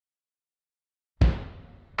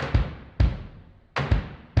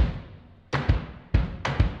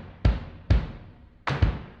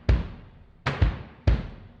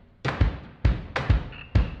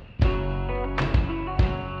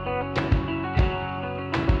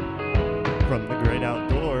From the great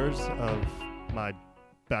outdoors of my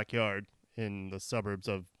backyard in the suburbs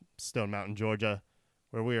of Stone Mountain, Georgia,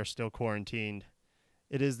 where we are still quarantined,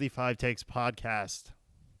 it is the Five Takes podcast.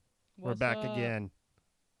 We're back again.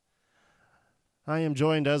 I am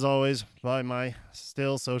joined, as always, by my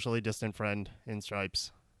still socially distant friend in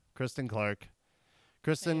stripes, Kristen Clark.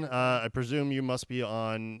 Kristen, I presume you must be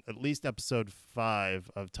on at least episode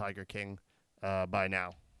 5 of Tiger King by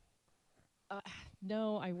now.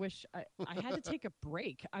 No, I wish I had to take a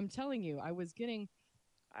break. I'm telling you, I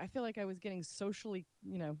feel like I was getting socially,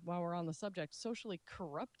 while we're on the subject, socially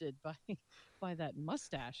corrupted by that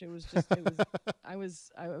mustache. It was just, I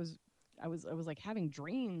was like having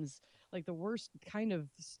dreams, like the worst kind of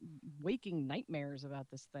waking nightmares about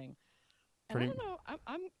this thing. And I don't know,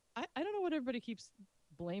 I don't know what everybody keeps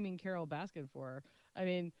blaming Carol Baskin for. I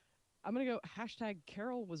mean, I'm going to go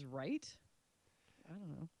 #Carol was right. I don't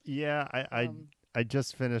know. Yeah, I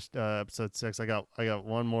just finished episode 6. I got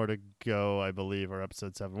one more to go, I believe, or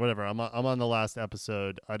episode 7, whatever. I'm on the last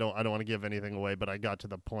episode. I don't want to give anything away, but I got to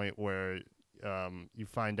the point where you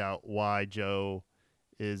find out why Joe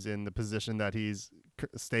is in the position that he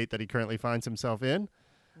currently finds himself in.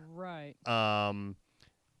 Right.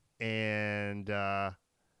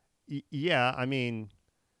 Yeah, I mean,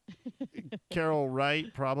 Carol right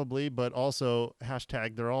probably, but also #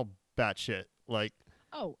 they're all batshit. Like,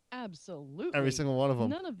 oh, absolutely. every single one of them.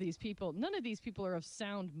 None of these people are of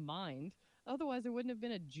sound mind. Otherwise, there wouldn't have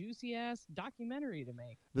been a juicy ass documentary to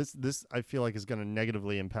make. This I feel like is going to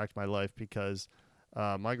negatively impact my life because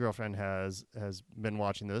my girlfriend has been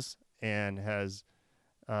watching this and has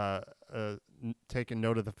taken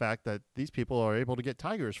note of the fact that these people are able to get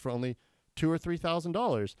tigers for only $2,000 or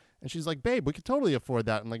 $3,000, and she's like, "Babe, we could totally afford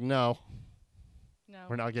that." I'm like, "No,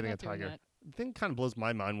 we're not getting a tiger." The thing kind of blows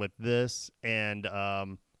my mind with this and a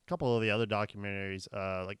couple of the other documentaries,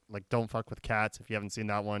 like Don't Fuck with Cats. If you haven't seen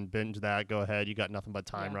that one, binge that. Go ahead. You got nothing but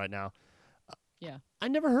time right now. Yeah. I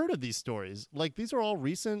never heard of these stories. Like, these are all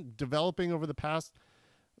recent, developing over the past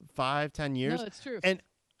 5-10 years. No, it's true. And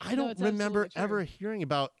I don't remember ever hearing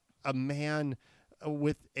about a man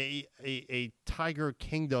with a tiger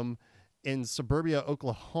kingdom in suburbia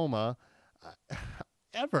Oklahoma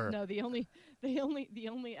ever. No, the only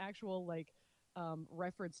actual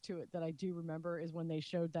reference to it that I do remember is when they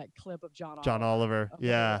showed that clip of John Oliver.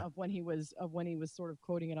 Of when he was sort of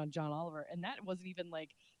quoting it on John Oliver, and that wasn't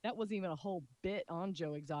even a whole bit on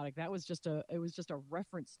Joe Exotic. It was just a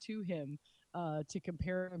reference to him to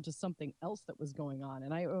compare him to something else that was going on.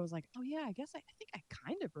 And I was like, oh yeah, I guess I think I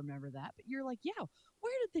kind of remember that. But you're like, yeah,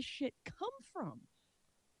 where did this shit come from?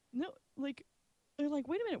 No, like, they're like,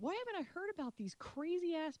 wait a minute, why haven't I heard about these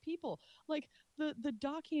crazy ass people? Like the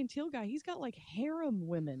Docky and Teal guy, he's got like harem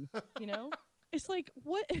women, It's like,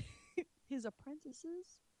 what? His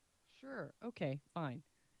apprentices? Sure, okay, fine.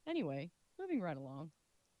 Anyway, moving right along.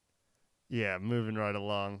 Yeah, moving right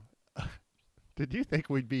along. Did you think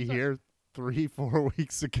we'd be here 3-4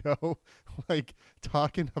 weeks ago, like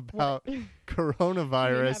talking about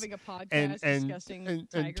coronavirus having a podcast discussing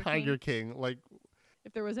Tiger King? Like,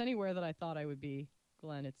 if there was anywhere that I thought I would be,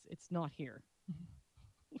 Glenn, it's not here.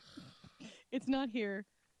 It's not here,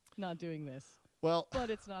 not doing this. Well, but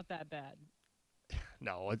it's not that bad.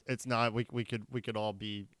 No, it's not. We could all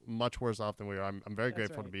be much worse off than we are. I'm very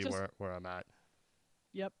grateful to be where I'm at.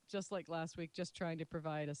 Yep, just like last week, just trying to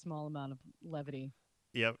provide a small amount of levity.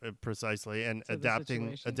 Yep, precisely, and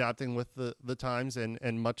adapting with the times,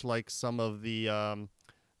 and much like some of the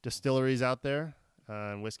distilleries out there,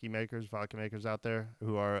 and whiskey makers, vodka makers out there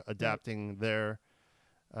who are adapting their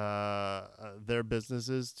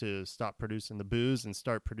businesses to stop producing the booze and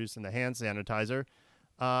start producing the hand sanitizer.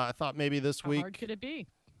 I thought maybe this week. How hard could it be?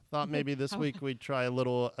 Thought maybe this week we'd try a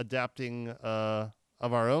little adapting of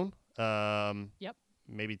our own. Yep.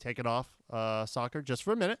 Maybe take it off soccer just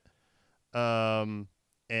for a minute,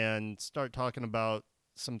 and start talking about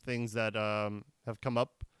some things that have come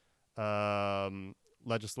up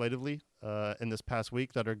legislatively in this past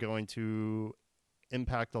week that are going to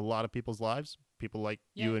impact a lot of people's lives. People like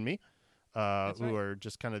you and me, who are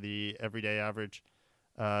just kind of the everyday average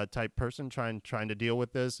type person trying to deal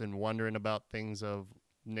with this and wondering about things of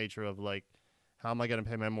nature of like, how am I going to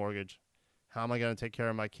pay my mortgage? How am I going to take care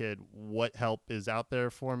of my kid? What help is out there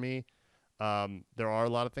for me? There are a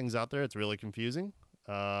lot of things out there. It's really confusing.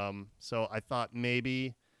 So I thought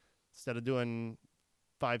maybe instead of doing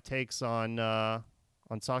 5 takes on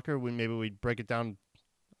soccer, we'd break it down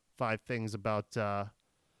 5 things about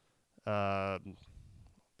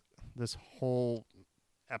this whole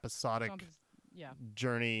episodic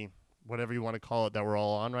journey, whatever you want to call it, that we're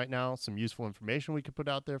all on right now. Some useful information we could put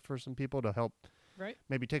out there for some people to help Right.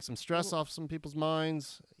 maybe take some stress off some people's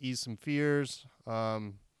minds, ease some fears,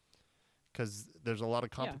 because there's a lot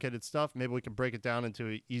of complicated stuff. Maybe we can break it down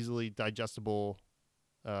into easily digestible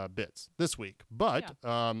bits this week. But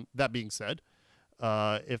that being said,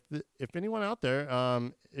 if anyone out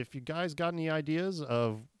there, if you guys got any ideas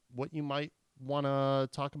of what you might want to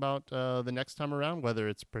talk about the next time around, whether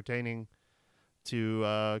it's pertaining to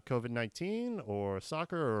COVID-19 or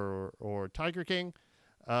soccer or Tiger King,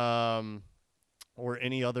 or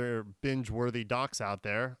any other binge-worthy docs out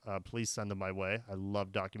there, please send them my way. I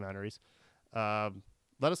love documentaries.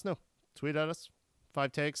 Let us know. Tweet at us.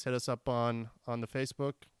 5 Takes. Hit us up on the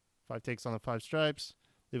Facebook. 5 Takes on the 5 Stripes.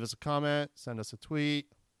 Leave us a comment. Send us a tweet.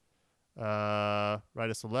 Write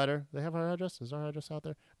us a letter. They have our address? Is our address out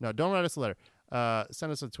there? No, don't write us a letter.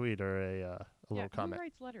 Send us a tweet or a little comment. Who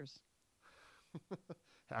writes letters?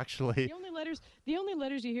 Actually, the only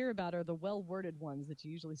letters you hear about are the well-worded ones that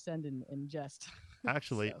you usually send in jest.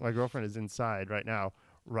 Actually, my girlfriend is inside right now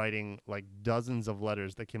writing like dozens of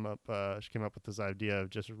letters that came up. She came up with this idea of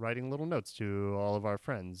just writing little notes to all of our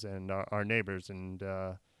friends and our neighbors, and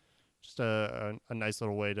just a nice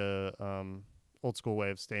little way to old school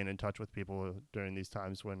way of staying in touch with people during these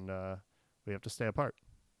times when we have to stay apart.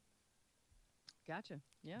 Gotcha.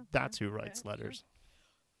 Yeah. That's who writes letters.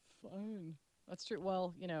 Sure. Fine. That's true.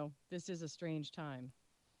 Well, this is a strange time.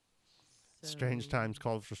 Strange times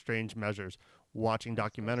call for strange measures. Watching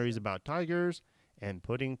documentaries about tigers and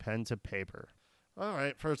putting pen to paper. All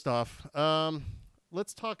right. First off,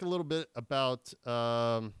 let's talk a little bit about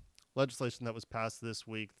legislation that was passed this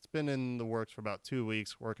week. It's been in the works for about 2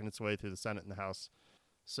 weeks, working its way through the Senate and the House.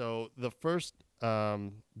 So the first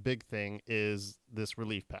big thing is this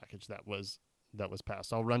relief package that was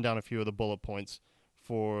passed. I'll run down a few of the bullet points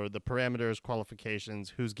for the parameters,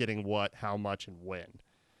 qualifications, who's getting what, how much, and when.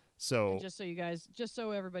 So and just so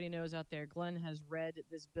everybody knows out there, Glenn has read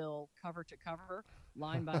this bill cover to cover,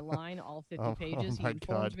 line by line, all 50 pages. He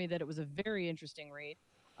informed me that it was a very interesting read.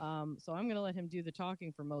 So I'm going to let him do the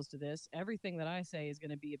talking for most of this. Everything that I say is going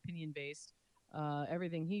to be opinion-based.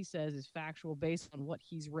 Everything he says is factual based on what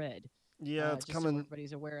he's read. Yeah, it's coming. So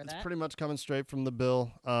everybody's aware of that. It's pretty much coming straight from the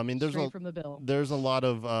bill. I mean, there's from the bill. There's a lot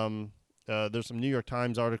of there's some New York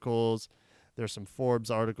Times articles. There's some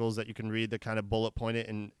Forbes articles that you can read that kind of bullet point it,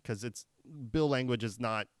 and because it's bill language is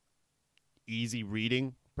not easy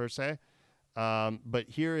reading per se. But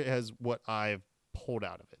here is what I've pulled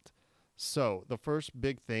out of it. So the first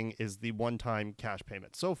big thing is the one-time cash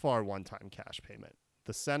payment. So far, one-time cash payment.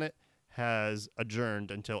 The Senate has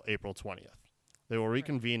adjourned until April 20th. They will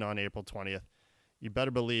reconvene on April 20th. You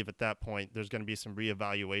better believe at that point there's going to be some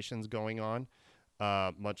reevaluations going on,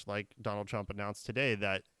 much like Donald Trump announced today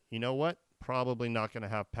that, you know what, probably not going to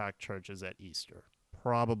have packed churches at Easter.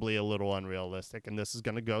 Probably a little unrealistic, and this is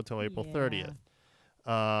going to go till April 30th.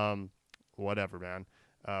 Whatever, man.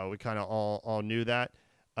 We kind of all knew that.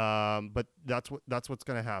 But that's what's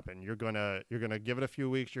going to happen. You're gonna give it a few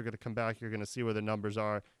weeks. You're gonna come back. You're gonna see where the numbers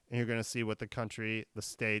are, and you're gonna see what the country, the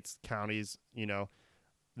states, counties,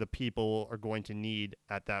 the people are going to need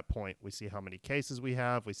at that point. We see how many cases we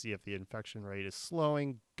have. We see if the infection rate is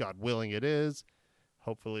slowing. God willing, it is.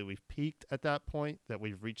 Hopefully, we've peaked at that point. That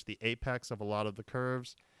we've reached the apex of a lot of the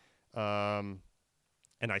curves. And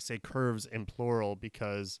I say curves in plural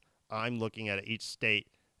because I'm looking at each state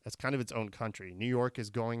as kind of its own country. New York is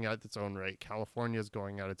going at its own rate. California is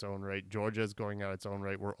going at its own rate. Georgia is going at its own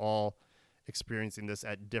rate. We're all experiencing this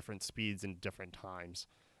at different speeds and different times.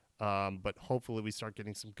 But hopefully we start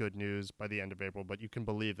getting some good news by the end of April. But you can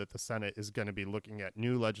believe that the Senate is going to be looking at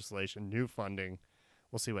new legislation, new funding.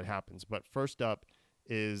 We'll see what happens. But first up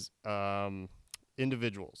is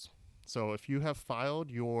individuals. So if you have filed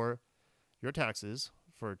your taxes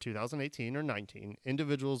for 2018 or 19,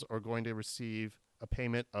 individuals are going to receive a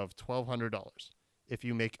payment of $1,200 if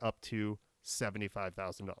you make up to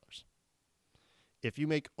 $75,000. If you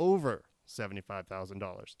make over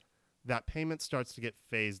 $75,000, that payment starts to get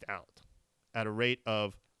phased out at a rate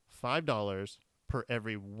of $5 per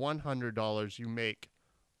every $100 you make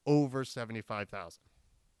over $75,000,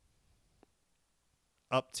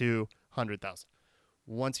 up to $100,000.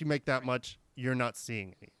 Once you make that much, you're not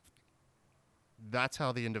seeing anything. That's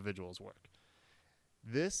how the individuals work.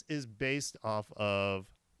 This is based off of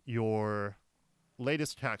your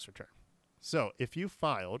latest tax return. So if you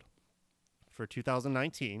filed for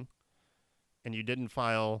 2019 and you didn't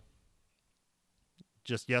file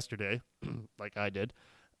just yesterday, like I did,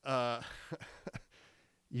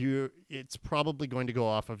 it's probably going to go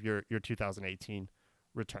off of your 2018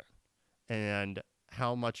 return. And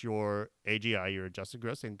how much your AGI, your adjusted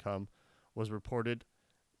gross income, was reported,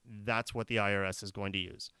 that's what the IRS is going to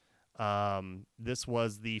use. This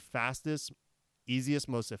was the fastest, easiest,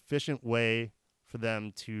 most efficient way for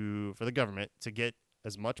the government to get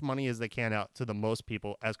as much money as they can out to the most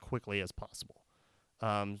people as quickly as possible.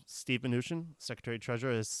 Steve Mnuchin, Secretary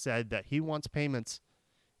Treasurer, has said that he wants payments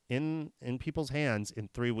in people's hands in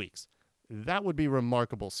 3 weeks. That would be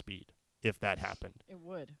remarkable speed if that happened. It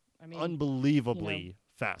would. I mean, unbelievably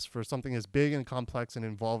fast for something as big and complex and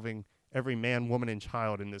involving every man, woman, and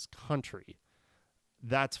child in this country.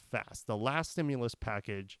 That's fast. The last stimulus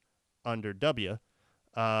package under W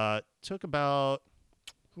took about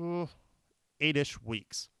 8-ish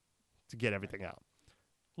weeks to get everything out.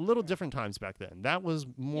 Little different times back then. That was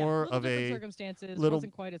more of a circumstances.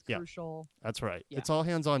 Wasn't quite as crucial. That's right. Yeah. It's all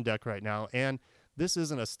hands on deck right now, and this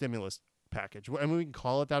isn't a stimulus package. I mean, we can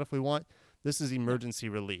call it that if we want. This is emergency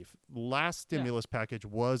relief. Last stimulus package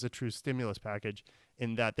was a true stimulus package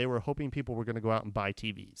in that they were hoping people were going to go out and buy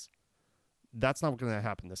TVs. That's not going to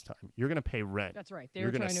happen this time. You're going to pay rent. That's right. They're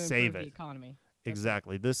trying to save improve the economy.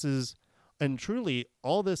 Exactly. This is, and truly,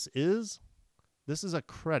 all this is a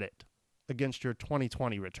credit against your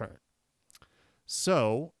 2020 return.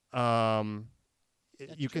 So,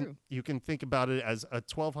 you can think about it as a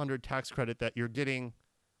 $1,200 tax credit that you're getting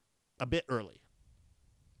a bit early.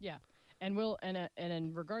 Yeah, and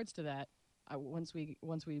in regards to that, once we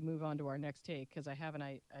move on to our next take, because I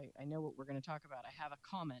know what we're going to talk about. I have a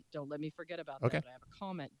comment. Don't let me forget about that. I have a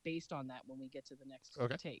comment based on that when we get to the next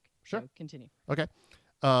take. Sure. So continue. Okay.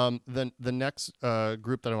 Then the next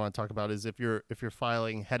group that I want to talk about is if you're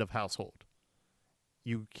filing head of household,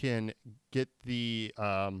 you can get the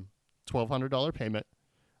 $1,200 payment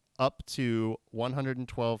up to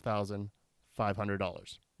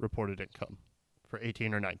 $112,500 reported income for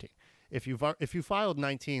 18 or 19. If you filed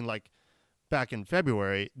 19 like back in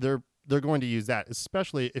February, they're going to use that,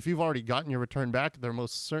 especially if you've already gotten your return back. They're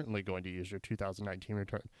most certainly going to use your 2019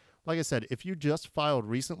 return. Like I said, if you just filed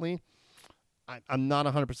recently, I'm not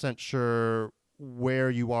 100% sure where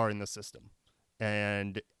you are in the system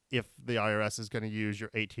and if the IRS is going to use your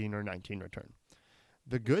 18 or 19 return.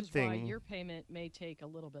 The good thing, why your payment may take a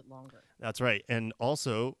little bit longer. That's right. And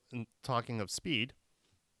also, talking of speed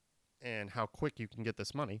and how quick you can get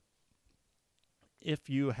this money, if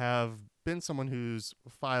you have been someone who's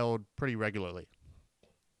filed pretty regularly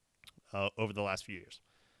over the last few years,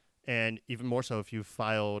 and even more so if you've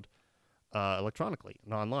filed electronically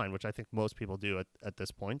and online, which I think most people do at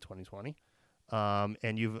this point, 2020,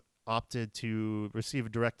 and you've opted to receive a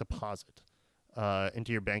direct deposit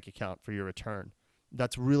into your bank account for your return,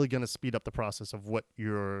 that's really going to speed up the process of when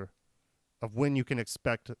you can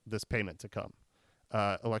expect this payment to come.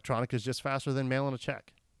 Electronic is just faster than mailing a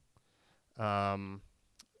check.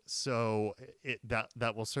 So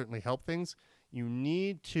that will certainly help things. You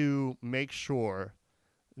need to make sure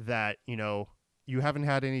that, you haven't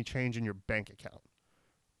had any change in your bank account,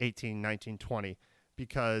 18, 19, 20,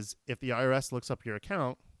 because if the IRS looks up your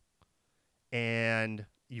account and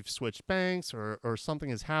you've switched banks or something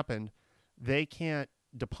has happened, they can't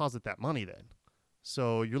deposit that money then.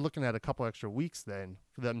 So you're looking at a couple extra weeks then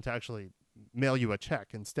for them to actually mail you a check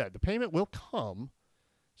instead. The payment will come,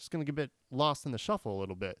 just going to get a bit lost in the shuffle a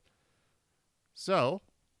little bit. So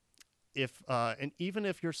and even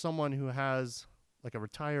if you're someone who has like a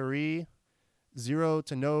retiree, zero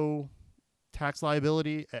to no tax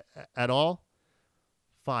liability at all,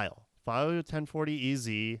 file your 1040 EZ.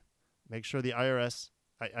 Make sure the IRS,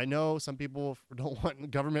 I know some people don't want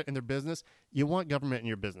government in their business. You want government in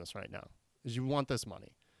your business right now because you want this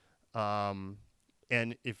money.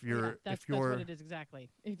 And if you're, that's what it is exactly.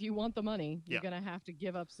 If you want the money, you're going to have to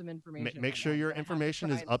give up some information. Make sure your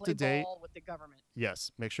information is up to date. With the government. Yes,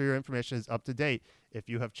 make sure your information is up to date. If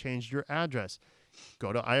you have changed your address,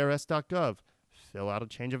 go to irs.gov, fill out a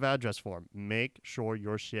change of address form. Make sure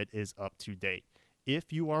your shit is up to date.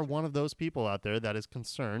 If you are one of those people out there that is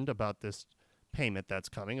concerned about this payment that's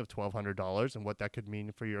coming of $1,200 and what that could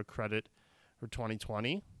mean for your credit for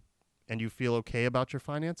 2020, and you feel okay about your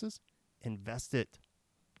finances, invest it.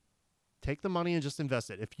 Take the money and just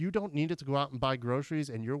invest it. If you don't need it to go out and buy groceries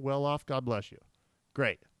and you're well off, God bless you.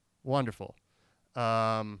 Great. Wonderful.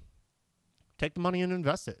 Take the money and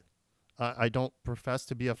invest it. I don't profess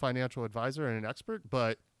to be a financial advisor and an expert,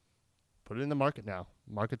 but put it in the market now.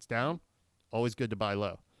 Market's down. Always good to buy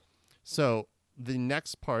low. So the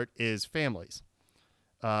next part is families.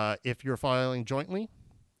 If you're filing jointly,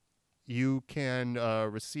 you can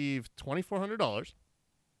receive $2,400,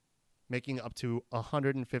 making up to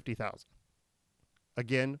 $150,000.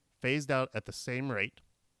 Again, phased out at the same rate,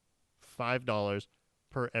 $5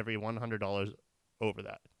 per every $100 over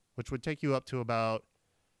that, which would take you up to about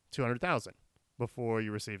 $200,000 before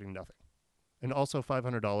you're receiving nothing. and also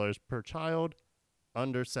 $500 per child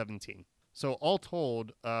under 17. So all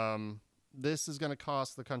told, this is going to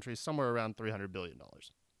cost the country somewhere around $300 billion.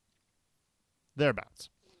 Thereabouts.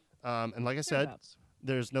 And like I said,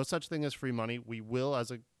 there's no such thing as free money. We will,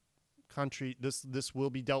 as a country, this will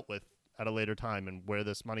be dealt with at a later time, and where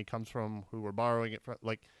this money comes from, who we're borrowing it from,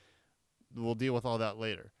 like, we'll deal with all that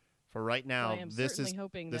later. For right now, this is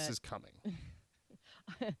coming.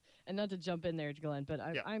 And not to jump in there, Glenn, but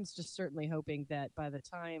I'm just certainly hoping that by the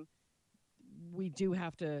time we do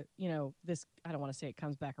have to, this, I don't want to say it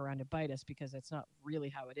comes back around to bite us, because that's not really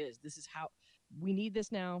how it is. This is how we need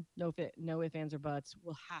this now. No ifs, ands, or buts.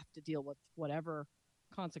 We'll have to deal with whatever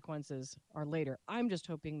consequences are later. I'm just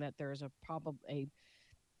hoping that there is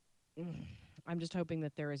I'm just hoping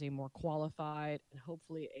that there is a more qualified and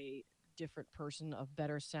hopefully a different person of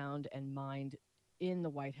better sound and mind in the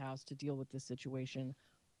White House to deal with this situation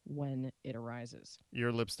when it arises.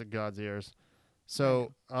 Your lips to God's ears.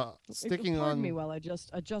 So, sticking on... Pardon me while I just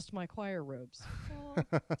adjust my choir robes.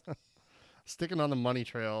 Sticking on the money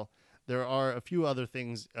trail, there are a few other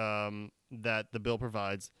things that the bill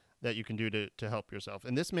provides that you can do to help yourself.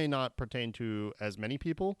 And this may not pertain to as many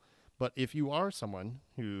people, but if you are someone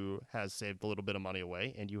who has saved a little bit of money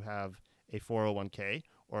away and you have a 401k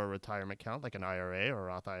or a retirement account like an IRA or a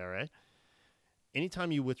Roth IRA,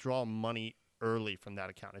 anytime you withdraw money early from that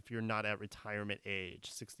account, if you're not at retirement age,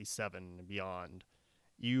 67 and beyond,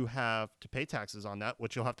 you have to pay taxes on that,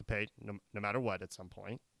 which you'll have to pay no matter what at some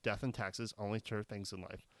point. Death and taxes, only two things in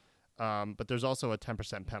life. But there's also a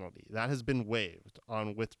 10% penalty. That has been waived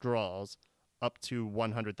on withdrawals up to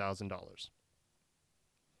 $100,000.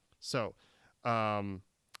 So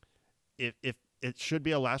if it should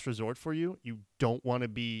be a last resort for you, you don't want to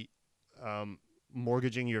be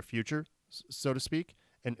mortgaging your future, so to speak,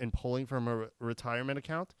 and pulling from a retirement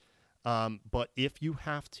account. But if you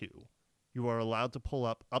have to, you are allowed to pull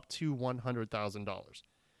up to $100,000.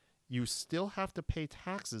 You still have to pay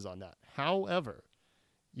taxes on that. However,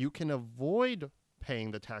 you can avoid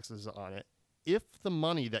paying the taxes on it if the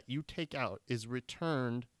money that you take out is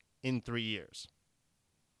returned in 3 years.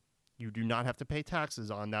 You do not have to pay taxes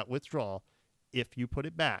on that withdrawal if you put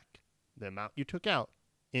it back, the amount you took out,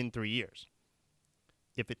 in 3 years.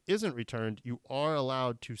 If it isn't returned, you are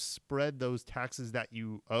allowed to spread those taxes that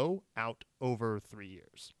you owe out over 3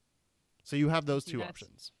 years. So you have those two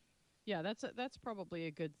options. Yeah, that's probably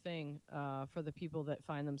a good thing for the people that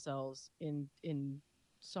find themselves in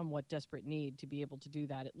somewhat desperate need to be able to do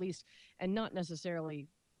that, at least, and not necessarily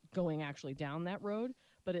going actually down that road,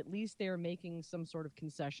 but at least they're making some sort of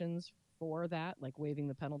concessions for that, like waiving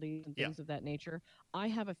the penalties and things of that nature. I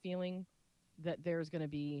have a feeling that there's going to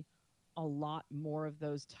be a lot more of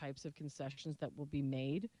those types of concessions that will be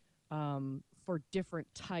made for different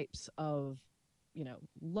types of,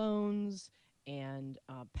 loans and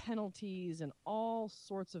penalties and all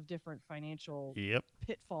sorts of different financial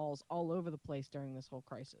pitfalls all over the place during this whole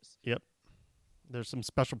crisis. Yep. There's some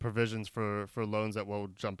special provisions for loans that we'll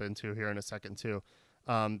jump into here in a second too.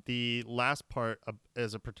 The last part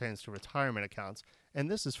as it pertains to retirement accounts,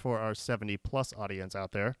 and this is for our 70-plus audience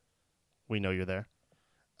out there. We know you're there.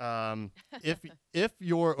 If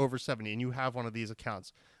you're over 70 and you have one of these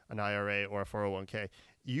accounts, an IRA or a 401k,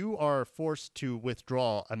 you are forced to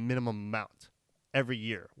withdraw a minimum amount every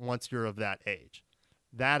year once you're of that age.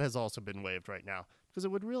 That has also been waived right now, because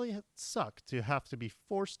it would really suck to have to be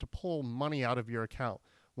forced to pull money out of your account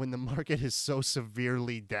when the market is so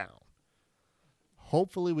severely down.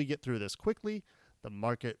 Hopefully we get through this quickly. The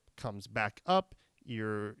market comes back up.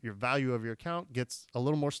 Your value of your account gets a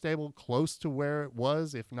little more stable, close to where it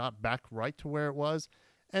was, if not back right to where it was,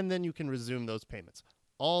 and then you can resume those payments.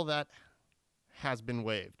 All that has been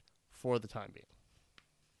waived for the time being.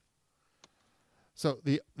 So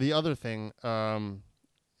the other thing,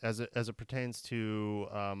 as it pertains to,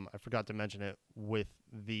 I forgot to mention it, with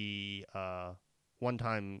the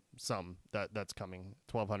one-time sum that's coming,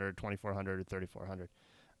 $1,200, $2,400, or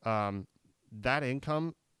 $3,400, that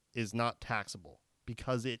income is not taxable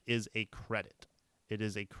because it is a credit. It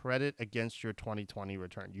is a credit against your 2020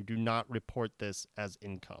 return. You do not report this as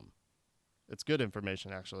income. It's good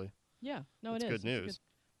information, actually. Yeah, no, it's it is. Good news.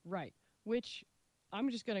 Right, which I'm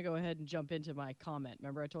just going to go ahead and jump into my comment.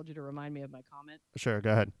 Remember I told you to remind me of my comment? Sure,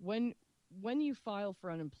 go ahead. When you file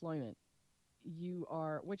for unemployment, you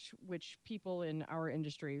are, which people in our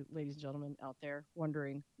industry, ladies and gentlemen out there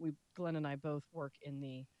wondering, Glenn and I both work in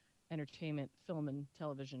the entertainment, film, and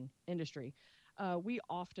television industry. We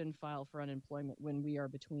often file for unemployment when we are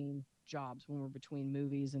between jobs, when we're between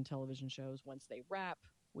movies and television shows. Once they wrap,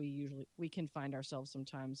 we can find ourselves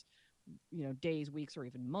sometimes, days, weeks, or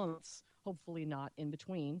even months, hopefully not in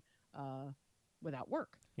between, without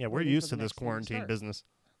work. Yeah, we're waiting used for to the this next thing to quarantine start. business.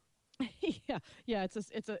 Yeah.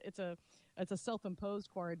 It's a self-imposed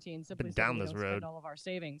quarantine simply Been so that down we this don't road. spend all of our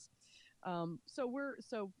savings.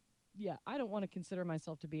 Yeah, I don't want to consider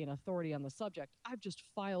myself to be an authority on the subject. I've just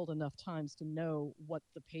filed enough times to know what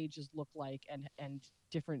the pages look like and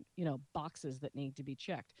different, boxes that need to be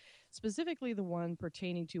checked. Specifically the one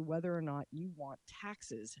pertaining to whether or not you want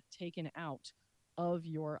taxes taken out of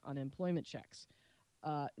your unemployment checks.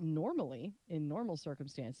 Normally, in normal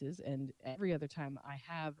circumstances, and every other time I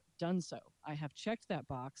have done so, I have checked that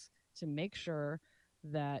box to make sure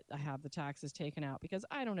that I have the taxes taken out because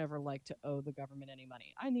I don't ever like to owe the government any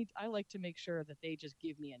money. I like to make sure that they just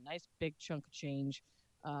give me a nice big chunk of change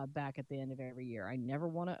back at the end of every year. I never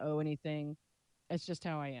want to owe anything. It's just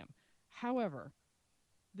how I am. However,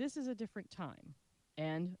 this is a different time.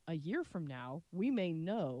 And a year from now, we may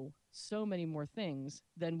know so many more things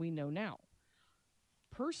than we know now.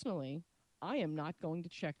 Personally, I am not going to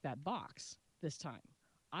check that box this time.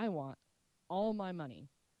 I want all my money.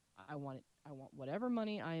 I want it. I want whatever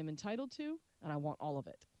money I am entitled to, and I want all of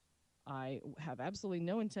it. I have absolutely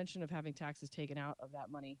no intention of having taxes taken out of that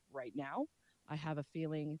money right now. I have a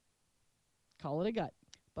feeling, call it a gut,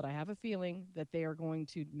 but I have a feeling that they are going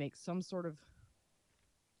to make some sort of,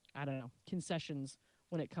 I don't know, concessions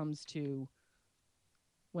when it comes to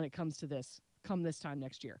this come this time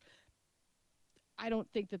next year. I don't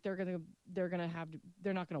think that they're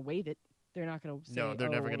not gonna waive it. They're not gonna say, No, they're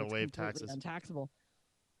never going to it's waive completely taxes. untaxable.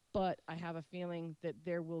 But I have a feeling that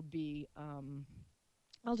there will be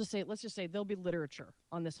let's just say there'll be literature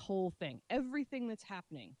on this whole thing. Everything that's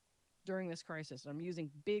happening during this crisis. I'm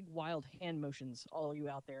using big wild hand motions, all you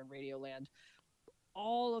out there in Radio Land.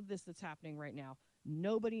 All of this that's happening right now,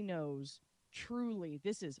 nobody knows truly.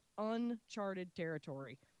 This is uncharted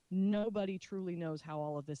territory. Nobody truly knows how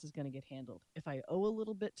all of this is going to get handled. If I owe a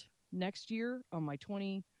little bit next year on my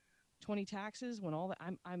 2020 taxes, when all that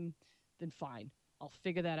I'm then fine. I'll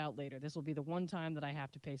figure that out later. This will be the one time that I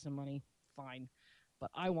have to pay some money. Fine.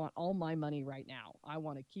 But I want all my money right now. I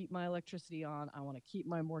want to keep my electricity on. I want to keep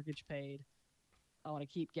my mortgage paid. I want to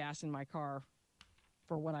keep gas in my car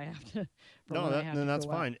for when I have to. Then that's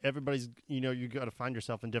fine. Everybody's, you got to find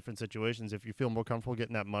yourself in different situations. If you feel more comfortable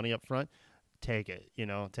getting that money up front, take it.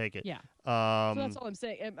 Take it. Yeah. So that's all I'm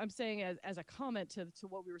saying. I'm saying as a comment to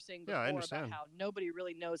what we were saying before about how nobody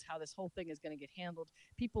really knows how this whole thing is going to get handled.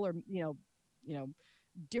 People are,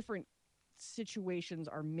 different situations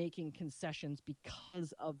are making concessions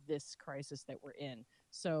because of this crisis that we're in.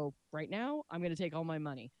 So right now, I'm going to take all my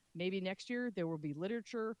money. Maybe next year there will be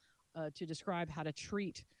literature to describe how to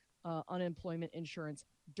treat unemployment insurance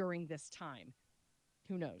during this time.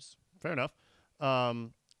 Who knows? Fair enough.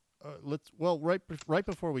 Right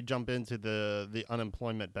before we jump into the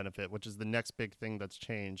unemployment benefit, which is the next big thing that's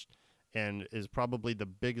changed and is probably the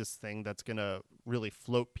biggest thing that's going to really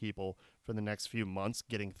float people for the next few months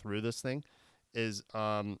getting through this thing, is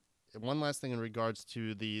one last thing in regards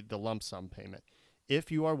to the lump sum payment.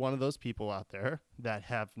 If you are one of those people out there that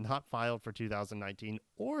have not filed for 2019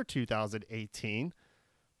 or 2018,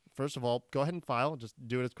 first of all, go ahead and file. Just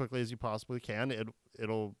do it as quickly as you possibly can.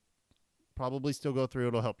 It'll probably still go through.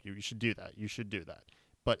 It'll help you. You should do that.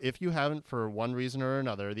 But if you haven't for one reason or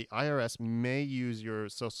another, the IRS may use your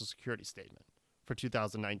Social Security statement for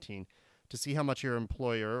 2019 to see how much your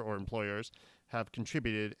employer or employers have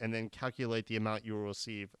contributed and then calculate the amount you will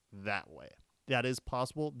receive that way. That is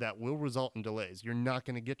possible. That will result in delays. You're not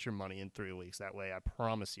going to get your money in 3 weeks that way, I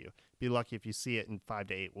promise you. Be lucky if you see it in 5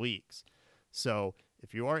 to 8 weeks. So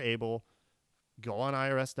if you are able, go on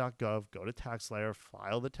irs.gov, go to TaxSlayer,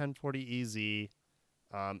 file the 1040EZ,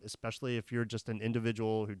 especially if you're just an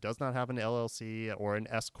individual who does not have an LLC or an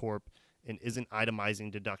S Corp and isn't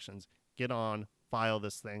itemizing deductions. Get on, file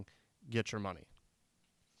this thing, get your money.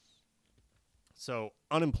 So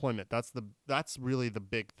unemployment, that's really the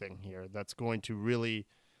big thing here. That's going to really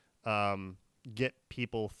get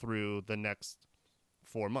people through the next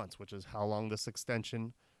 4 months, which is how long this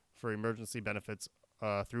extension for emergency benefits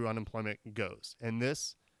through unemployment goes. And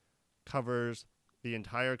this covers the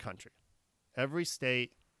entire country. Every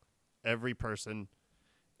state, every person,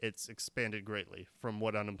 it's expanded greatly from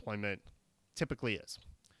what unemployment typically is.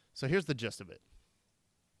 So here's the gist of it.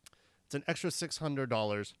 It's an extra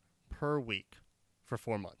 $600 per week for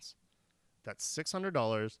 4 months. That's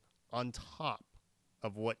 $600 on top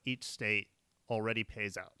of what each state already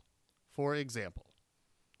pays out. For example,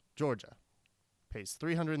 Georgia pays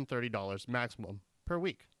 $330 maximum per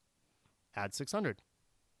week. Add $600,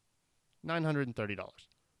 $930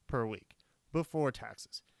 per week before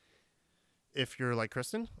taxes. If you're like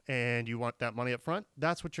Kristen and you want that money up front,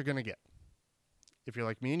 that's what you're going to get. if you're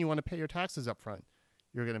like me and you want to pay your taxes up front,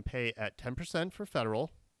 you're going to pay at 10% for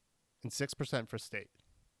federal and 6% for state.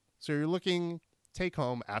 So you're looking take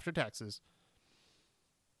home after taxes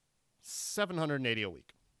 $780 a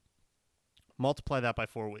week. Multiply that by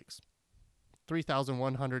 4 weeks.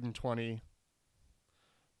 $3,120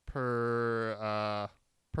 per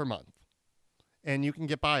month. And you can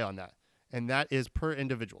get by on that. And that is per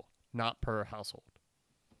individual, not per household.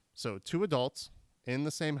 So 2 adults in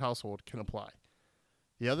the same household can apply.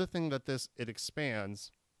 The other thing that it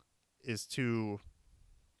expands is to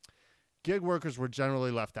gig workers were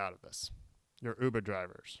generally left out of this. Your Uber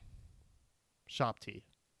drivers, ShopT,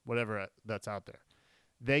 whatever that's out there.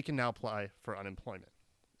 They can now apply for unemployment.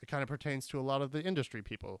 It kind of pertains to a lot of the industry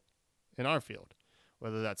people in our field,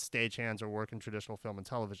 whether that's stagehands or work in traditional film and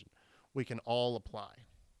television. We can all apply,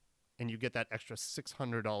 and you get that extra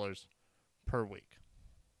 $600 per week.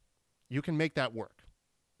 You can make that work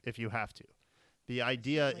if you have to. The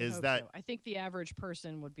idea is that I think the average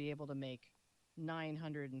person would be able to make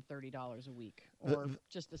 $930 a week, or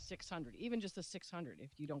just the 600, even just the 600 if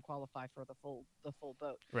you don't qualify for the full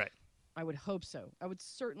boat. Right. I would hope so. I would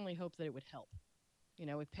certainly hope that it would help. You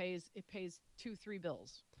know, it pays 2-3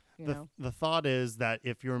 bills. The thought is that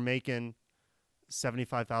if you're making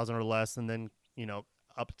 75,000 or less, and then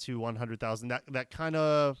up to 100,000, that kind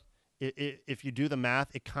of, if you do the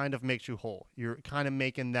math, it kind of makes you whole. You're kind of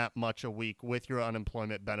making that much a week with your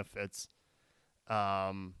unemployment benefits,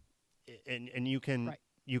 and you can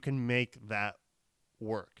make that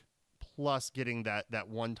work, plus getting that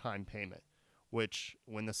one-time payment, which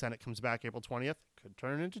when the Senate comes back April 20th could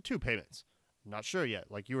turn into 2 payments. I'm not sure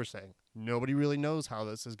yet. Like you were saying, nobody really knows how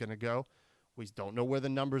this is going to go. We don't know where the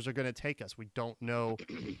numbers are going to take us. We don't know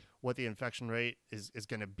what the infection rate is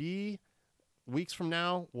going to be. Weeks from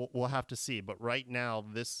now, we'll have to see. But right now,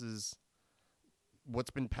 this is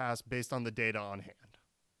what's been passed based on the data on hand.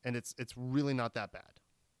 And it's really not that bad.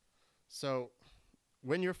 So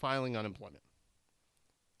when you're filing unemployment,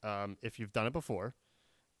 if you've done it before,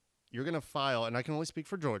 you're going to file, and I can only speak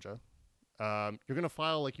for Georgia, you're going to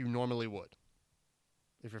file like you normally would.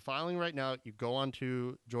 If you're filing right now, you go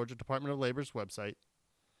onto Georgia Department of Labor's website,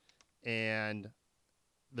 and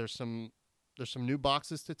there's some new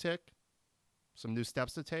boxes to tick, some new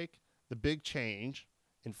steps to take. The big change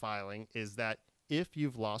in filing is that if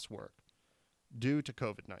you've lost work due to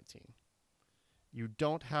COVID-19, you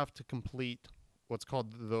don't have to complete what's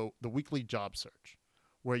called the weekly job search,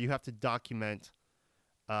 where you have to document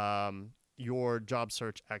your job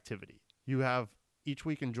search activity. You have, each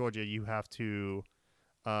week in Georgia, you have to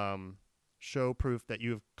show proof that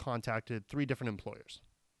you've contacted 3 different employers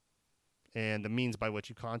and the means by which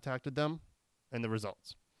you contacted them and the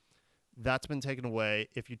results. That's been taken away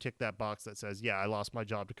if you tick that box that says, yeah, I lost my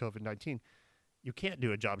job to COVID-19. You can't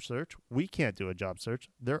do a job search. We can't do a job search.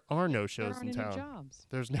 There are no shows in town. Jobs.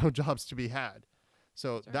 There's no jobs to be had.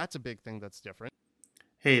 So that's a big thing that's different.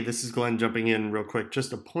 Hey, this is Glenn jumping in real quick.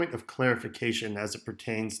 Just a point of clarification as it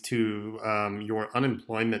pertains to your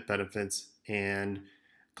unemployment benefits and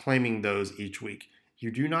claiming those each week. You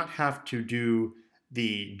do not have to do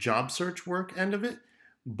the job search work end of it,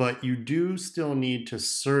 but you do still need to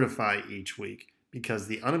certify each week because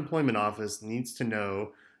the unemployment office needs to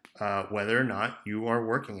know whether or not you are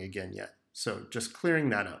working again yet. So just clearing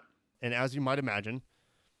that up. And as you might imagine,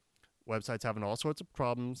 websites having all sorts of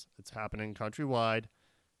problems. It's happening countrywide.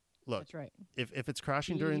 Look, that's right. If it's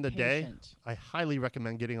crashing during the day, I highly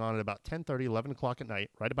recommend getting on at about 10:30, 11 o'clock at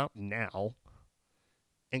night, right about now,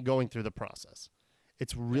 and going through the process.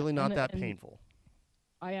 It's really not that painful.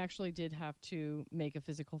 I actually did have to make a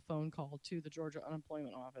physical phone call to the Georgia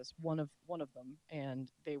Unemployment Office, one of them,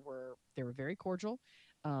 and they were very cordial.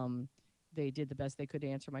 They did the best they could to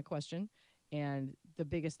answer my question. And the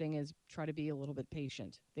biggest thing is try to be a little bit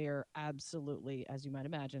patient. They are absolutely, as you might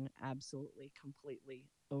imagine, absolutely completely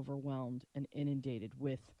overwhelmed and inundated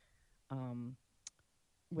with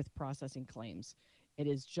processing claims. It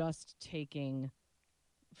is just taking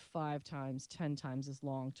 5 times, 10 times as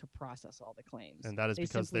long to process all the claims. And that is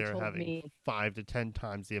because they're having 5 to 10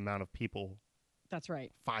 times the amount of people. That's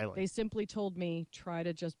right. Filing. They simply told me, try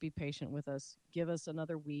to just be patient with us. Give us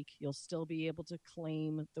another week. You'll still be able to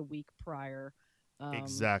claim the week prior.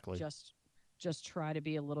 Exactly. Just try to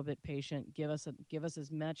be a little bit patient. Give us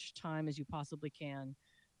as much time as you possibly can.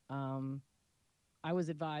 I was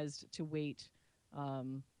advised to wait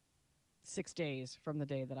 6 days from the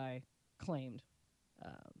day that I claimed.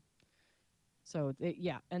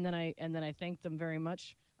 And then I thanked them very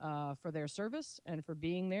much for their service and for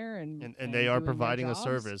being there and they are providing a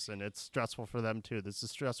service, and it's stressful for them too. This is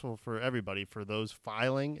stressful for everybody. For those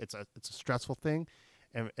filing, it's a stressful thing,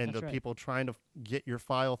 and That's the right. people trying to get your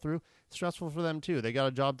file through, it's stressful for them too. They got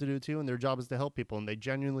a job to do too, and their job is to help people, and they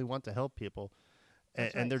genuinely want to help people,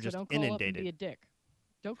 That's and right. they're So just don't call up and be inundated. a dick.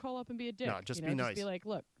 Don't call up and be a dick. No, just be Just be nice. like,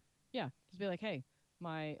 look, yeah, just be like, hey,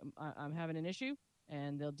 I'm having an issue,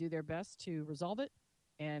 and they'll do their best to resolve it,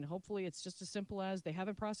 and hopefully it's just as simple as they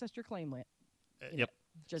haven't processed your claim Yep.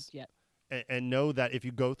 just yet. And know that if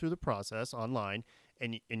you go through the process online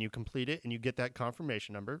and you complete it and you get that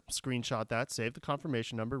confirmation number, screenshot that, save the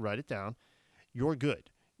confirmation number, write it down, you're good.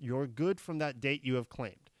 You're good from that date you have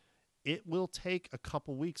claimed. It will take a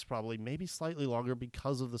couple weeks, probably, maybe slightly longer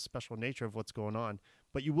because of the special nature of what's going on,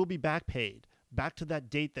 but you will be back paid, back to that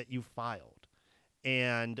date that you filed.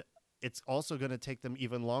 And it's also going to take them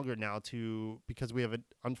even longer now because we have,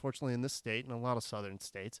 unfortunately, in this state and a lot of southern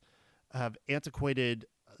states, have antiquated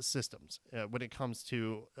systems when it comes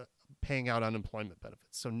to paying out unemployment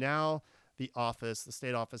benefits. So now the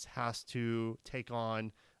state office has to take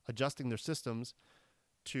on adjusting their systems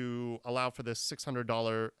to allow for this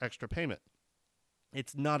 $600 extra payment.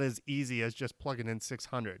 It's not as easy as just plugging in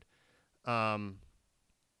 $600.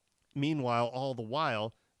 Meanwhile, all the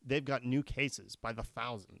while, they've got new cases by the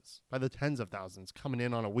thousands, by the tens of thousands coming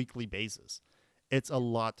in on a weekly basis. It's a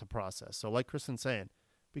lot to process. So like Kristen's saying,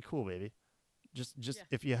 be cool, baby. Just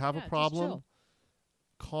if you have a problem,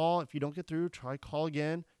 call. If you don't get through, call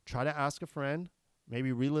again. Try to ask a friend.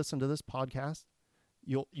 Maybe re-listen to this podcast.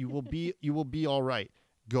 You will be all right.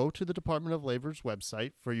 Go to the Department of Labor's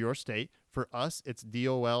website for your state. For us, it's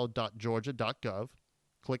dol.georgia.gov.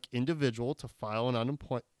 Click individual to file an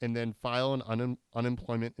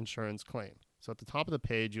unemployment insurance claim. So at the top of the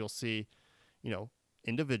page, you'll see,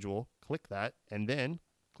 individual. Click that, and then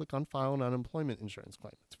click on file an unemployment insurance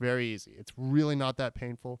claim. It's very easy. It's really not that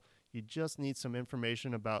painful. You just need some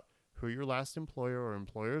information about who your last employer or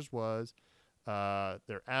employers was,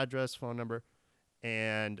 their address, phone number,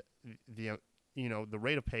 and the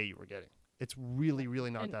rate of pay you were getting. It's really,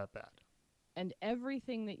 really not that bad. And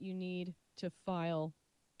everything that you need to file,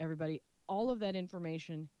 everybody, all of that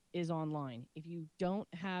information is online. If you don't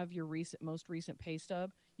have your most recent pay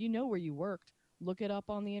stub, you know where you worked. Look it up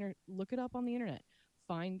on the internet.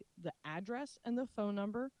 Find the address and the phone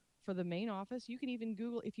number for the main office. You can even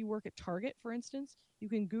Google, if you work at Target, for instance, you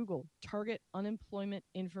can Google Target unemployment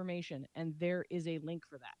information, and there is a link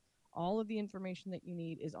for that. All of the information that you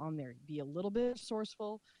need is on there. Be a little bit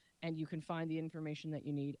resourceful, and you can find the information that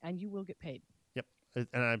you need, and you will get paid. Yep.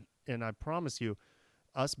 And I promise you,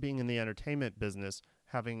 us being in the entertainment business,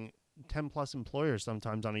 having 10 plus employers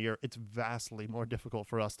sometimes on a year, it's vastly more difficult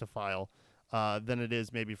for us to file than it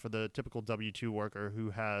is maybe for the typical W-2 worker who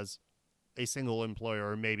has a single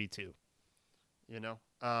employer or maybe two.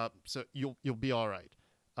 So you'll be all right.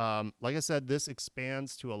 Like I said, this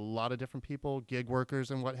expands to a lot of different people, gig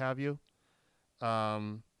workers and what have you.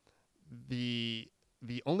 The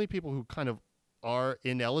only people who kind of are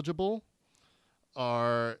ineligible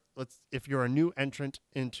are if you're a new entrant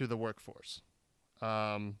into the workforce,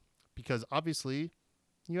 because obviously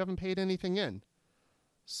you haven't paid anything in,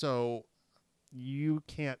 so you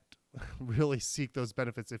can't really seek those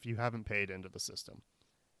benefits if you haven't paid into the system.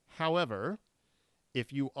 However,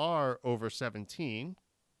 if you are over 17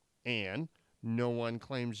 and no one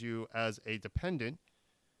claims you as a dependent,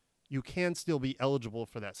 you can still be eligible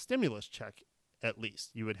for that stimulus check. At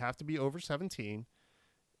least you would have to be over 17,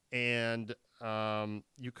 and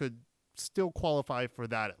you could still qualify for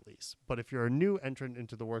that at least. But if you're a new entrant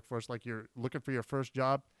into the workforce, like you're looking for your first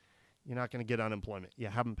job, you're not going to get unemployment. You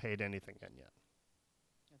haven't paid anything in yet.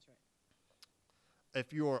 That's right.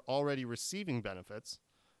 If you're already receiving benefits,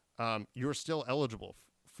 you're still eligible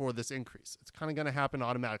for this increase. It's kind of going to happen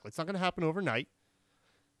automatically. It's not going to happen overnight.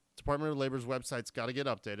 Department of Labor's website's got to get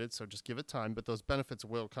updated, so just give it time, but those benefits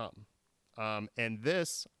will come. And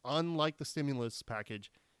this, unlike the stimulus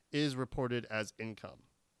package, is reported as income.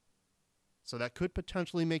 So that could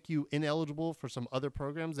potentially make you ineligible for some other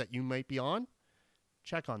programs that you might be on.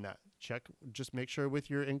 Check on that. Just make sure with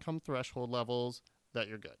your income threshold levels that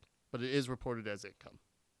you're good. But it is reported as income.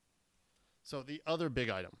 So the other big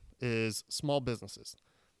item is small businesses.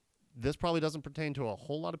 This probably doesn't pertain to a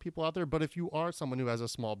whole lot of people out there, but if you are someone who has a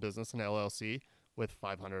small business, an LLC, with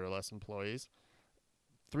 500 or less employees,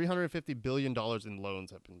 $350 billion in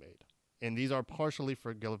loans have been made. And these are partially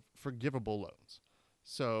forgivable loans.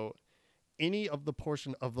 So any of the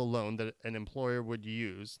portion of the loan that an employer would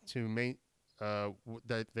use to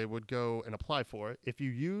that they would go and apply for, if you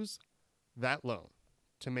use that loan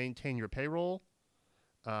to maintain your payroll,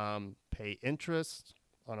 pay interest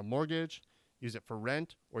on a mortgage, use it for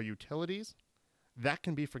rent or utilities, that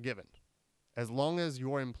can be forgiven as long as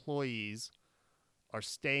your employees are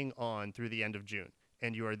staying on through the end of June.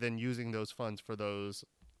 and you are then using those funds for those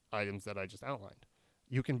items that I just outlined.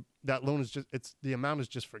 That loan is the amount is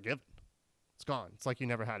just forgiven. It's gone. It's like you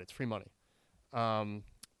never had it. It's free money.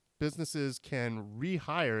 Businesses can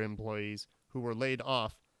rehire employees who were laid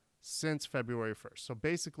off since February 1st. So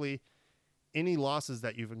basically, any losses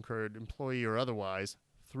that you've incurred, employee or otherwise,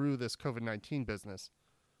 through this COVID-19 business,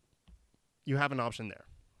 you have an option there.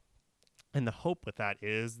 And the hope with that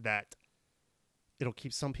is that it'll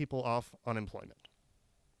keep some people off unemployment.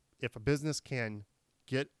 If a business can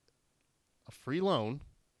get a free loan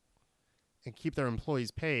and keep their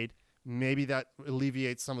employees paid, maybe that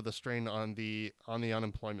alleviates some of the strain on the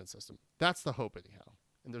unemployment system. That's the hope anyhow.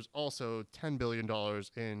 And there's also $10 billion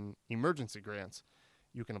in emergency grants.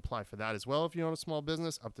 You can apply for that as well if you own a small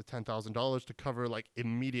business, up to $10,000 to cover like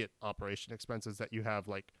immediate operation expenses that you have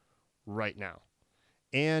like right now.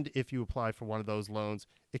 And if you apply for one of those loans,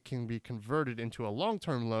 it can be converted into a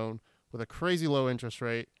long-term loan with a crazy low interest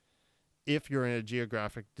rate if you're in a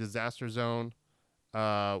geographic disaster zone,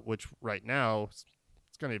 which right now,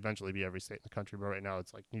 it's going to eventually be every state in the country, but right now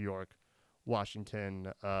it's like New York,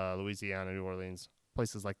 Washington, Louisiana, New Orleans,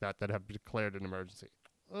 places like that have declared an emergency.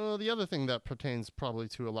 The other thing that pertains probably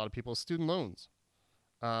to a lot of people is student loans.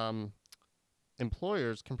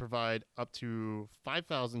 Employers can provide up to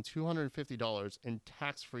 $5,250 in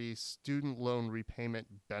tax-free student loan repayment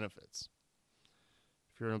benefits.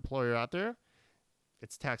 If you're an employer out there,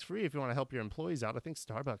 it's tax-free. If you want to help your employees out, I think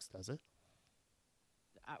Starbucks does it.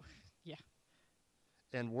 Yeah.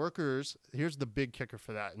 And workers, here's the big kicker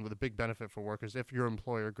for that, and with a big benefit for workers, if your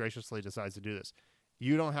employer graciously decides to do this,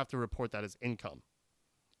 you don't have to report that as income.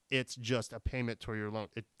 It's just a payment toward your loan.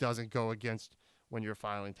 It doesn't go against when you're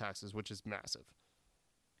filing taxes, which is massive.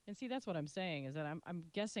 And see, that's what I'm saying is that I'm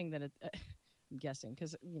guessing that I'm guessing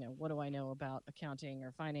because, what do I know about accounting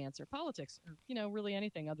or finance or politics or, really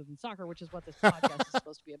anything other than soccer, which is what this podcast is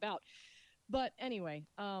supposed to be about. But anyway,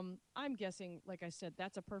 I'm guessing, like I said,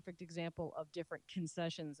 that's a perfect example of different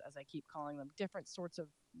concessions, as I keep calling them, different sorts of,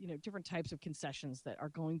 different types of concessions that are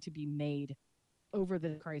going to be made over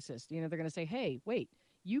the crisis. They're going to say, hey, wait,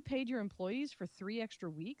 you paid your employees for 3 extra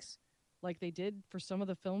weeks like they did for some of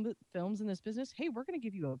the films in this business. Hey, we're going to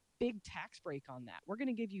give you a big tax break on that. We're going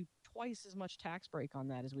to give you twice as much tax break on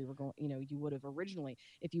that as we were going, you would have originally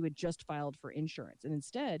if you had just filed for insurance. And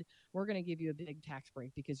instead, we're going to give you a big tax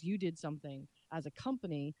break because you did something as a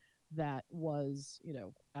company that was,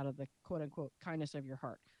 out of the quote unquote kindness of your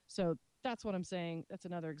heart. So that's what I'm saying. That's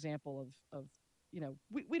another example of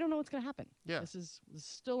we don't know what's going to happen. Yeah. This is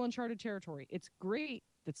still uncharted territory. It's great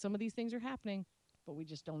that some of these things are happening, but we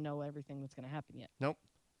just don't know everything that's going to happen yet. Nope.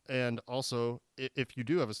 And also, if you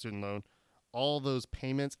do have a student loan, all those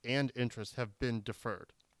payments and interest have been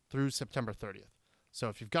deferred through September 30th. So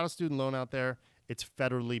if you've got a student loan out there, it's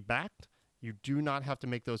federally backed. You do not have to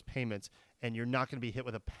make those payments, and you're not going to be hit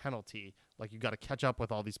with a penalty. Like you got to catch up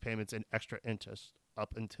with all these payments and extra interest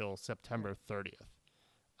up until September 30th.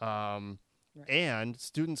 Right. And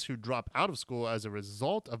students who drop out of school as a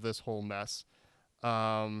result of this whole mess, they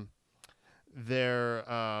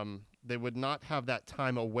would not have that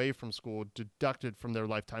time away from school deducted from their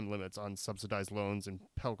lifetime limits on subsidized loans and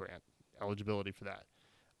Pell Grant eligibility for that.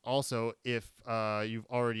 Also, if you've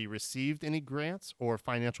already received any grants or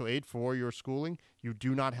financial aid for your schooling, you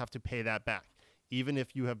do not have to pay that back, even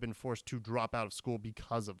if you have been forced to drop out of school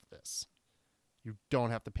because of this. You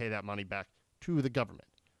don't have to pay that money back to the government.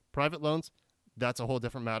 Private loans, that's a whole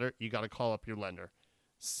different matter. You got to call up your lender.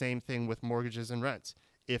 Same thing with mortgages and rents.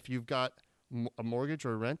 If you've got a mortgage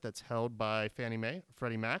or a rent that's held by Fannie Mae,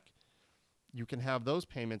 Freddie Mac, you can have those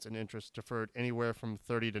payments and interest deferred anywhere from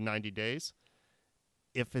 30 to 90 days.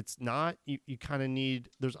 If it's not, you kind of need,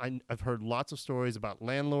 I've heard lots of stories about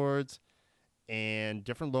landlords and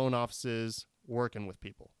different loan offices working with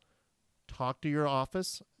people. Talk to your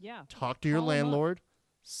office. Yeah. Talk to your landlord.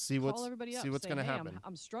 See Call what's everybody up, going to hey, happen.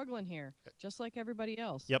 I'm struggling here, just like everybody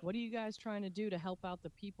else. Yep. What are you guys trying to do to help out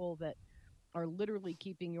the people that are literally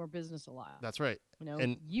keeping your business alive? That's right.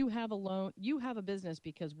 And you have a loan, you have a business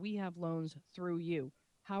because we have loans through you.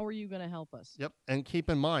 How are you going to help us? Yep. And keep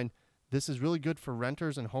in mind, this is really good for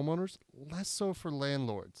renters and homeowners, less so for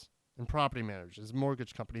landlords and property managers,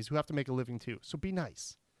 mortgage companies who have to make a living too. So be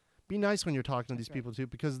nice. Be nice when you're talking to these people too,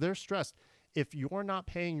 because they're stressed. If you're not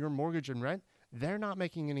paying your mortgage and rent, they're not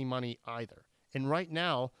making any money either. And right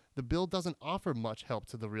now, the bill doesn't offer much help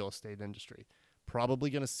to the real estate industry. Probably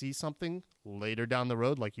going to see something later down the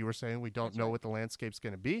road. Like you were saying, we don't know what the landscape's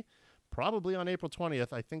going to be. Probably on April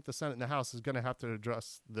 20th, I think the Senate and the House is going to have to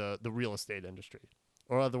address the real estate industry.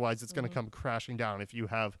 Or otherwise, it's going to come crashing down if you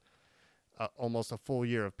have almost a full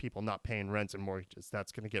year of people not paying rents and mortgages.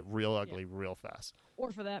 That's going to get real ugly real fast.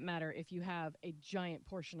 Or for that matter, if you have a giant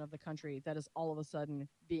portion of the country that is all of a sudden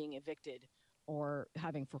being evicted or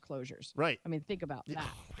having foreclosures. Right. I mean, think about that.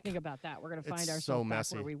 Think about that. We're going to find ourselves so back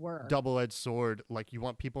messy. where we were. Double-edged sword. Like, you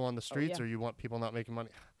want people on the streets or you want people not making money.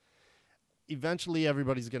 Eventually,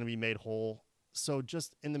 everybody's going to be made whole. So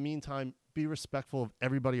just in the meantime, be respectful of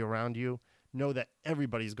everybody around you. Know that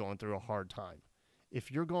everybody's going through a hard time.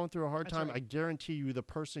 If you're going through a hard time, I guarantee you the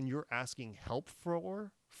person you're asking help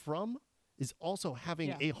from is also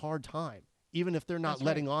having a hard time. Even if they're not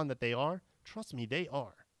letting on that they are, trust me, they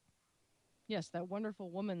are. Yes, that wonderful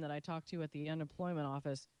woman that I talked to at the unemployment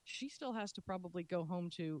office, she still has to probably go home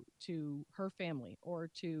to her family or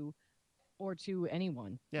to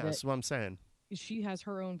anyone. Yeah, that's what I'm saying. She has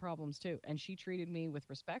her own problems too, and she treated me with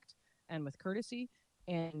respect and with courtesy,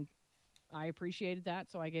 and I appreciated that,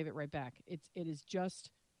 so I gave it right back. It is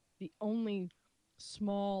just the only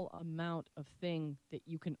small amount of thing that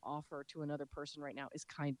you can offer to another person right now is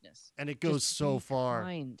kindness. And it goes so far.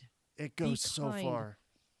 Kind. It goes so far.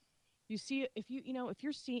 You see, if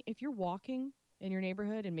you're walking in your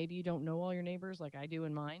neighborhood, and maybe you don't know all your neighbors like I do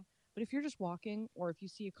in mine, but if you're just walking, or if you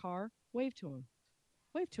see a car, wave to them.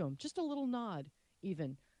 Wave to them. Just a little nod,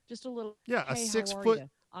 even. Just a little. Yeah, hey, a 6 how are foot. ya?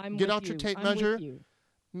 I'm Get with out your you. tape I'm measure. with you.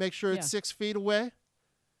 Make sure it's 6 feet away.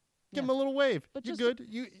 Give them a little wave. But You're just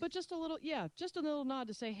good. But just a little nod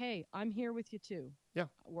to say, hey, I'm here with you too. Yeah.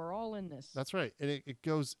 We're all in this. That's right. And it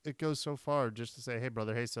goes so far just to say, hey,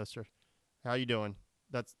 brother, hey, sister, how you doing?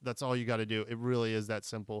 That's all you got to do. It really is that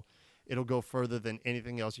simple. It'll go further than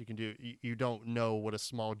anything else you can do. You don't know what a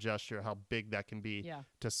small gesture, how big that can be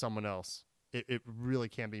to someone else. It really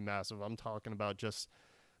can be massive. I'm talking about just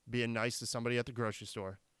being nice to somebody at the grocery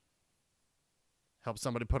store. Help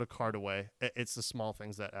somebody put a cart away. It's the small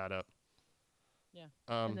things that add up. Yeah.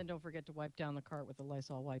 And then don't forget to wipe down the cart with a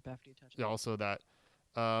Lysol wipe after you touch it. Also that.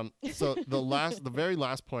 So the very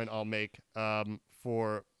last point I'll make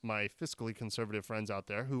for my fiscally conservative friends out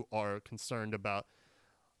there who are concerned about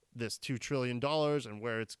this $2 trillion and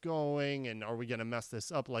where it's going, and are we going to mess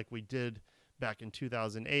this up like we did back in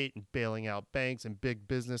 2008 and bailing out banks and big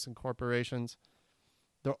business and corporations.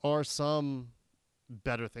 There are some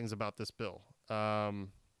better things about this bill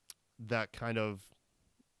that kind of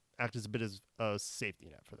act as a bit as a safety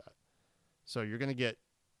net for that. So you're going to get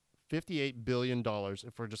 $58 billion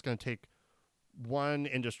if we're just going to take one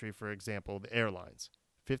industry, for example, the airlines.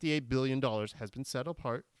 $58 billion has been set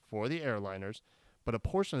apart for the airliners, but a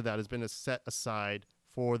portion of that has been set aside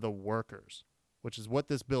for the workers, which is what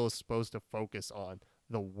this bill is supposed to focus on,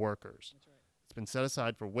 the workers. That's right. It's been set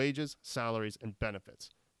aside for wages, salaries, and benefits.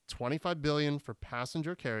 $25 billion for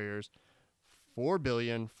passenger carriers, $4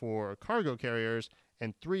 billion for cargo carriers,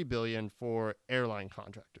 and $3 billion for airline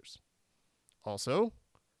contractors. Also,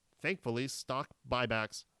 thankfully, stock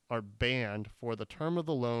buybacks are banned for the term of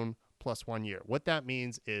the loan plus 1 year. What that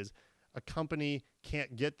means is a company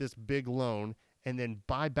can't get this big loan and then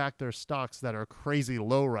buy back their stocks that are crazy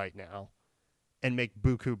low right now and make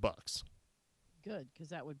buku bucks. Good, because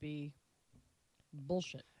that would be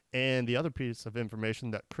bullshit. And the other piece of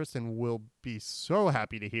information that Kristen will be so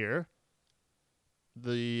happy to hear,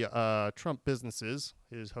 the Trump businesses,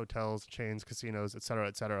 his hotels, chains, casinos, et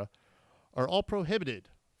cetera, are all prohibited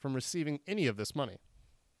from receiving any of this money.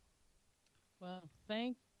 Well,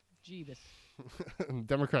 thank Jeebus.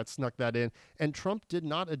 Democrats snuck that in, and Trump did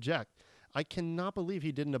not object. I cannot believe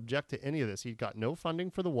he didn't object to any of this. He got no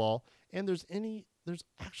funding for the wall, and there's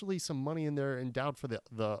actually some money in there endowed for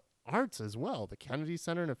the arts as well, the Kennedy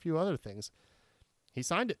Center and a few other things. He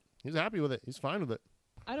signed it. He's happy with it. He's fine with it.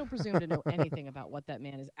 I don't presume to know anything about what that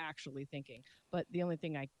man is actually thinking, but the only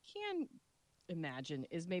thing I can imagine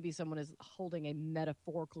is maybe someone is holding a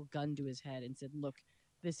metaphorical gun to his head and said, look,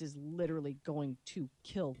 this is literally going to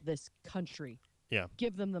kill this country. Yeah.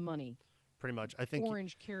 Give them the money. Pretty much. I think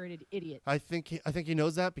orange-carroted idiot. I think he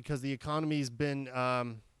knows that because the economy's been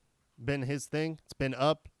his thing. It's been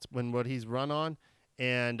up. It's been what he's run on,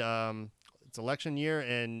 and it's election year,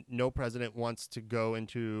 and no president wants to go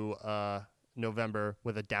into November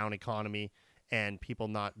with a down economy and people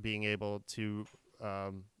not being able to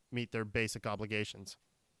meet their basic obligations.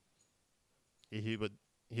 He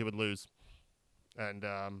would lose, and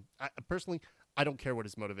I personally don't care what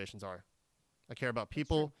his motivations are. I care about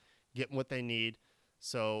people getting what they need,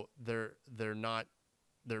 so their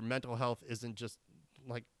mental health isn't just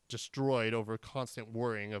like destroyed over constant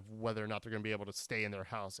worrying of whether or not they're going to be able to stay in their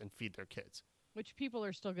house and feed their kids. Which people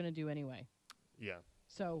are still going to do anyway. Yeah.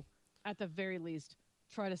 So, at the very least,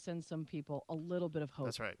 try to send some people a little bit of hope.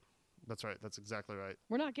 That's right. That's right. That's exactly right.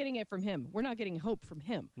 We're not getting it from him. We're not getting hope from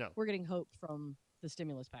him. No. We're getting hope from the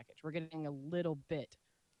stimulus package. We're getting a little bit.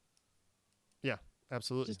 Yeah,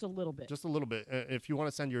 absolutely. Just a little bit. Just a little bit. If you want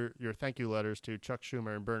to send your thank you letters to Chuck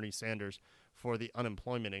Schumer and Bernie Sanders for the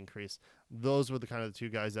unemployment increase, those were the kind of the two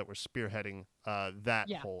guys that were spearheading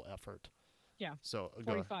that whole effort. Yeah. So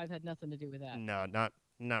 45 had nothing to do with that. No,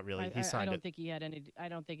 not really. He signed I don't it. think he had any. I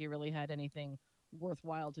don't think he really had anything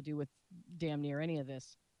worthwhile to do with damn near any of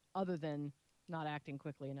this, other than not acting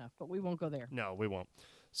quickly enough. But we won't go there. No, we won't.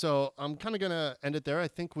 So I'm kind of gonna end it there. I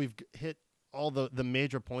think we've hit all the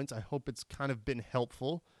major points. I hope it's kind of been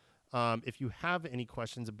helpful. If you have any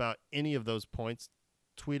questions about any of those points,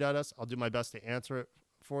 tweet at us. I'll do my best to answer it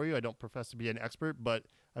for you. I don't profess to be an expert, but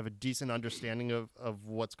I have a decent understanding of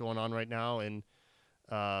what's going on right now in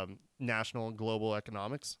national and global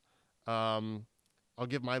economics. I'll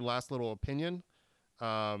give my last little opinion,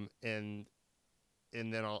 and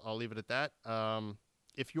then I'll leave it at that.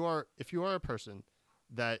 If you are a person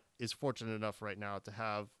that is fortunate enough right now to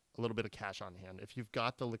have a little bit of cash on hand, if you've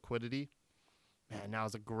got the liquidity, man, now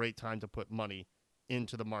is a great time to put money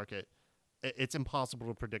into the market. It's impossible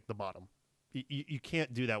to predict the bottom. You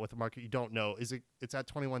can't do that with the market. You don't know. It's at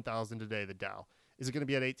 21,000 today, the Dow. Is it going to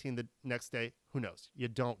be at 18 the next day? Who knows? You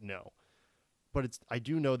don't know. But I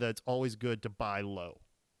do know that it's always good to buy low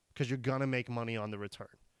because you're going to make money on the return.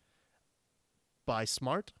 Buy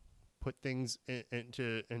smart, put things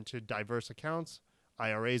into diverse accounts.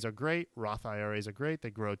 IRAs are great. Roth IRAs are great. They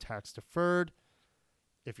grow tax deferred.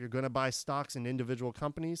 If you're going to buy stocks in individual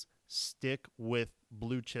companies, stick with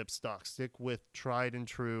blue chip stocks. Stick with tried and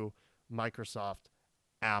true Microsoft,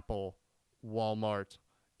 Apple, Walmart,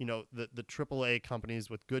 the AAA companies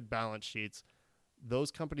with good balance sheets.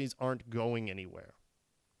 Those companies aren't going anywhere.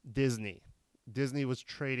 Disney was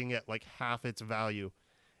trading at like half its value.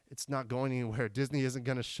 It's not going anywhere. Disney isn't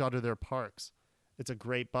going to shutter their parks. It's a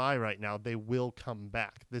great buy right now. They will come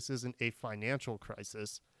back. This isn't a financial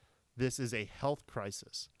crisis. This is a health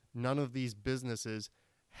crisis. None of these businesses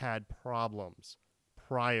had problems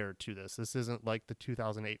prior to this. This isn't like the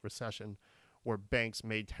 2008 recession where banks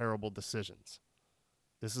made terrible decisions.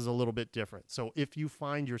 This is a little bit different. So if you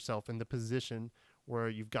find yourself in the position where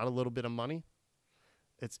you've got a little bit of money,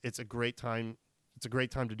 it's a great time. It's a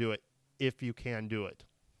great time to do it if you can do it.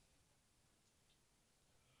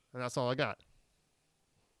 And that's all I got.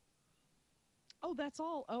 Oh, that's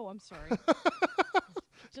all. Oh, I'm sorry.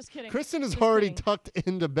 Just kidding. Kristen is Just already kidding. tucked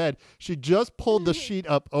into bed. She just pulled the sheet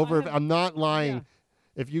up over. I'm not lying. Yeah.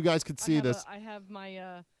 If you guys could see this, I have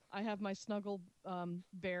my snuggle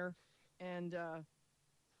bear, and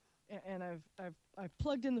I've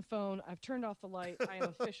plugged in the phone. I've turned off the light. I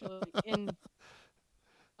am officially in.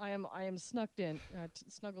 I am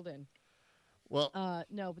snuggled in. Well,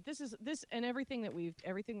 no, but this and everything that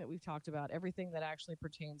we've talked about, everything that actually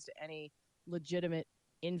pertains to any legitimate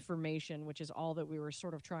information, which is all that we were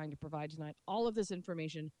sort of trying to provide tonight. All of this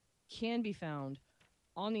information can be found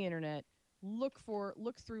on the internet. Look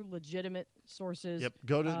through legitimate sources. Yep.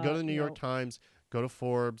 Go to the New York Times. Go to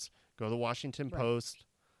Forbes. Go to the Washington Post.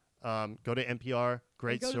 Go to NPR.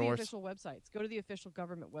 Great source. Go to the official websites. Go to the official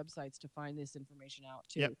government websites to find this information out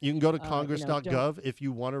too. Yep. You can go to Congress.gov if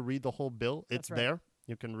you want to read the whole bill. It's there.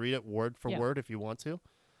 You can read it word for word if you want to.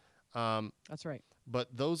 That's right.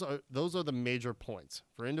 But those are the major points.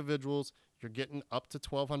 For individuals, you're getting up to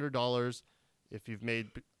 $1,200. If you've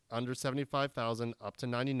made under $75,000, up to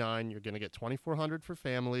 $99,000, you're going to get $2,400 for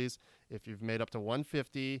families. If you've made up to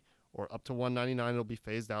 $150,000 or up to $199,000, it'll be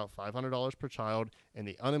phased out, $500 per child, and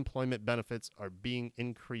the unemployment benefits are being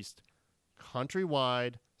increased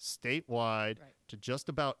countrywide, statewide, to just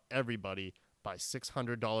about everybody by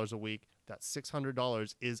 $600 a week. That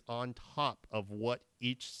 $600 is on top of what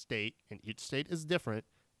each state, and each state is different,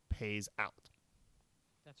 pays out.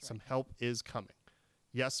 That's right. Some help is coming.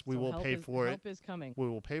 Yes, we will pay for it. Help is coming. We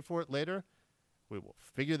will pay for it later. We will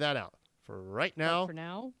figure that out. For right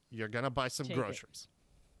now, you're going to buy some groceries.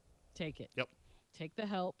 Take it. Yep. Take the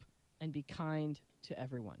help and be kind to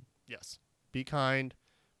everyone. Yes. Be kind.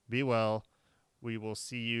 Be well. We will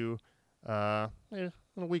see you in a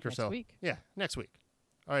week or so. Next week. Yeah, next week.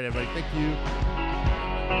 All right, everybody. Thank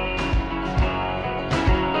you.